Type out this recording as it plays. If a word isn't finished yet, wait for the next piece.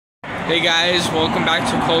Hey guys, welcome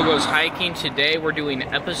back to Cole Goes Hiking. Today we're doing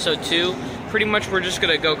episode 2. Pretty much we're just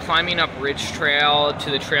going to go climbing up Ridge Trail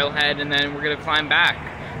to the trailhead and then we're going to climb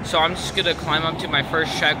back. So I'm just going to climb up to my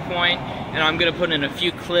first checkpoint and I'm going to put in a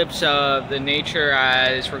few clips of the nature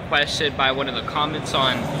as requested by one of the comments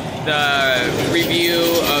on the review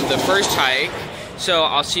of the first hike. So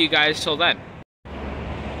I'll see you guys till then.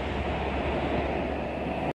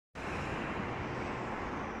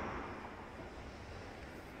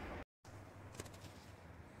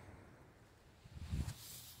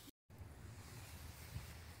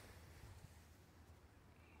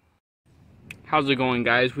 How's it going,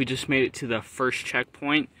 guys? We just made it to the first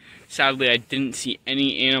checkpoint. Sadly, I didn't see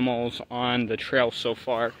any animals on the trail so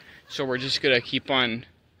far, so we're just gonna keep on.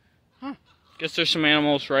 Guess there's some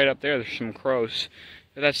animals right up there. There's some crows,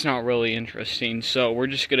 but that's not really interesting. So we're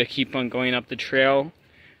just gonna keep on going up the trail.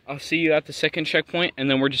 I'll see you at the second checkpoint, and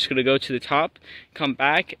then we're just gonna go to the top, come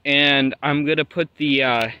back, and I'm gonna put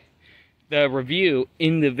the review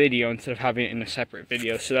in the video instead of having it in a separate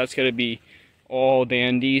video. So that's gonna be all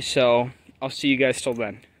dandy. So I'll see you guys till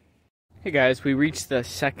then. Hey guys, we reached the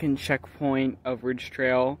second checkpoint of Ridge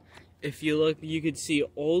Trail. If you look, you could see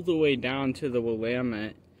all the way down to the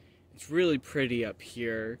Willamette. It's really pretty up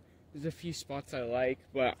here. There's a few spots I like,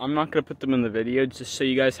 but I'm not gonna put them in the video just so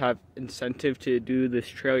you guys have incentive to do this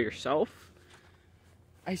trail yourself.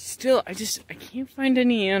 I can't find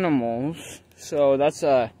any animals, so that's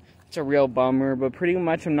a real bummer. But pretty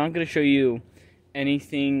much, I'm not gonna show you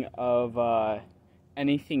anything of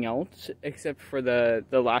anything else except for the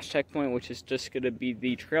last checkpoint, which is just going to be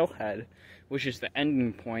the trailhead, which is the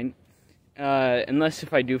ending point, unless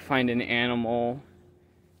if I do find an animal.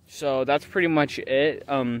 So that's pretty much it.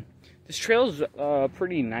 This trail's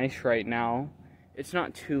pretty nice right now. It's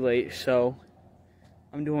not too late, so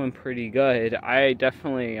I'm doing pretty good. I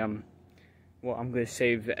definitely well, I'm going to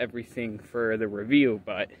save everything for the review,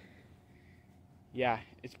 but yeah,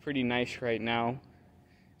 it's pretty nice right now.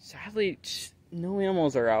 Sadly, no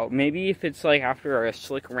animals are out. Maybe if it's like after a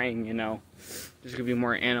slick rain, you know, there's gonna be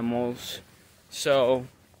more animals. So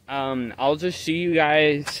I'll just see you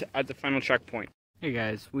guys at the final checkpoint. Hey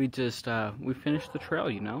guys, we finished the trail,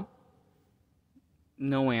 you know.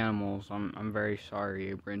 No animals. I'm very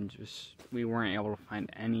sorry, Abram. We weren't able to find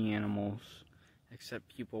any animals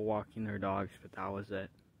except people walking their dogs, but that was it.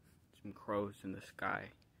 Some crows in the sky.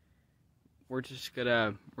 We're just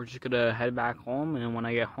gonna head back home, and when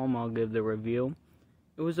I get home, I'll give the review.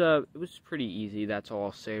 It was pretty easy. That's all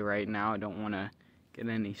I'll say right now. I don't want to get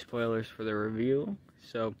any spoilers for the review,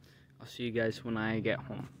 so I'll see you guys when I get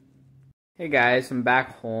home. Hey guys, I'm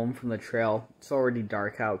back home from the trail. It's already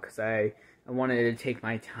dark out because I wanted to take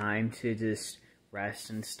my time to just rest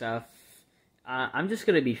and stuff. I'm just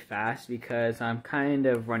gonna be fast because I'm kind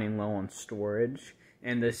of running low on storage.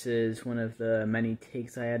 And this is one of the many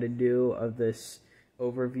takes I had to do of this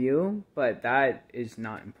overview, but that is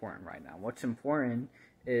not important right now. What's important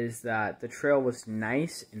is that the trail was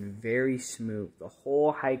nice and very smooth. The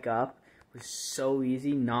whole hike up was so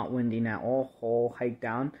easy, not winding at all. Whole hike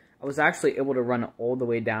down, I was actually able to run all the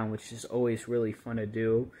way down, which is always really fun to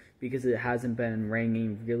do because it hasn't been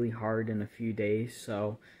raining really hard in a few days.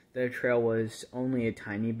 So the trail was only a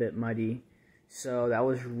tiny bit muddy, so that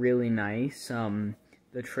was really nice.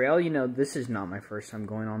 The trail, you know, this is not my first time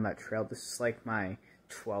going on that trail. This is like my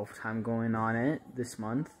 12th time going on it this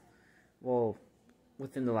month. Well,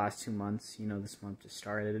 within the last 2 months, you know, this month just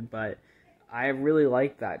started. But I really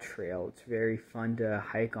like that trail. It's very fun to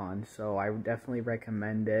hike on, so I would definitely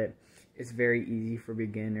recommend it. It's very easy for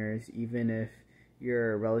beginners, even if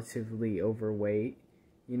you're relatively overweight.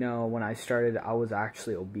 You know, when I started, I was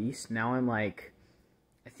actually obese. Now I'm like,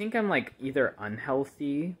 I think I'm like either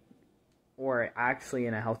unhealthy or actually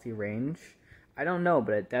in a healthy range. I don't know,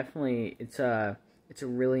 but it's a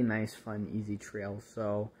really nice, fun, easy trail.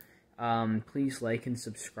 So please like and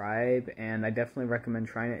subscribe, and I definitely recommend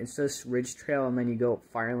trying it. It's just Ridge Trail, and then you go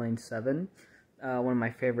Fire Lane 7, one of my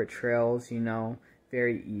favorite trails. You know,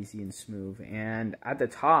 very easy and smooth. And at the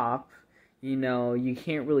top, you know, you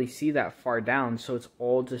can't really see that far down, so it's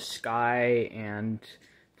all just sky and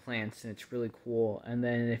plants, and it's really cool. And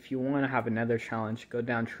then if you want to have another challenge, go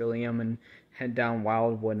down Trillium and head down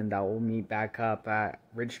Wildwood, and that will meet back up at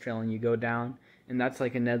Ridge Trail, and you go down, and that's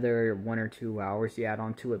like another 1 or 2 hours you add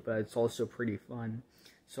on to it, but it's also pretty fun.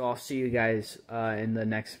 So I'll see you guys in the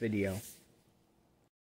next video.